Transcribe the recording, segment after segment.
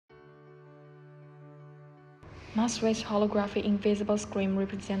MUXWAVE Holographic invisible screen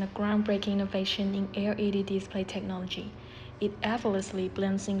represents a groundbreaking innovation in LED display technology. It effortlessly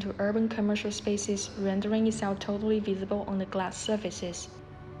blends into urban commercial spaces, rendering itself totally visible on the glass surfaces.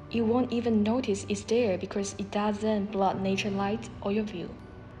 You won't even notice it's there because it doesn't block natural light or your view.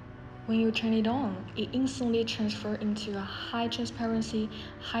 When you turn it on, it instantly transfers into a high transparency,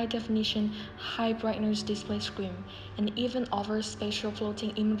 high definition, high brightness display screen, and even offers spatial floating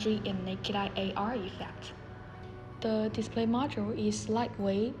imagery and naked eye AR effect. The display module is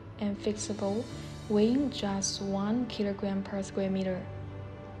lightweight and fixable, weighing just 1 kg per square meter.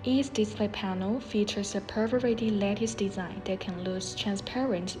 Each display panel features a perforated lattice design that can look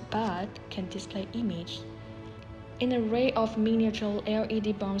transparent but can display image. An array of miniature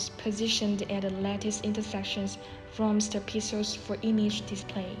LED bulbs positioned at the lattice intersections forms the pixels for image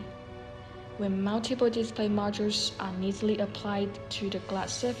display. When multiple display modules are neatly applied to the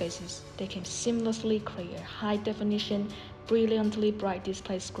glass surfaces, they can seamlessly create a high-definition, brilliantly bright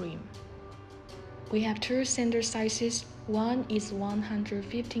display screen. We have two standard sizes. One is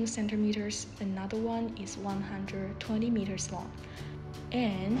 115 centimeters, another one is 120 meters long,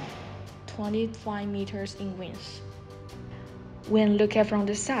 and 25 meters in width. When looked from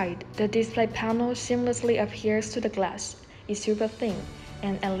the side, the display panel seamlessly adheres to the glass. It's super thin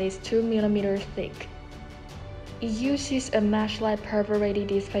and at least 2 mm thick. It uses a mesh-like perforated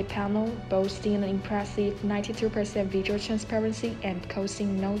display panel, boasting an impressive 92% visual transparency and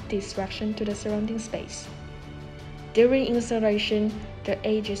causing no distraction to the surrounding space. During installation, the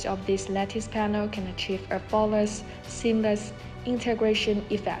edges of this lattice panel can achieve a flawless, seamless integration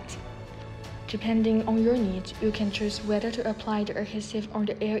effect. Depending on your needs, you can choose whether to apply the adhesive on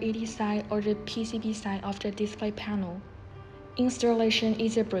the LED side or the PCB side of the display panel. Installation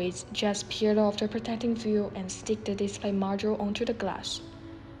is a breeze. Just peel off the protecting film and stick the display module onto the glass.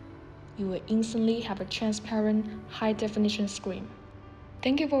 You will instantly have a transparent, high-definition screen.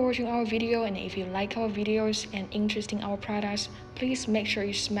 Thank you for watching our video, and if you like our videos and interested in our products, please make sure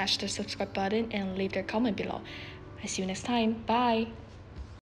you smash the subscribe button and leave a comment below. I'll see you next time. Bye!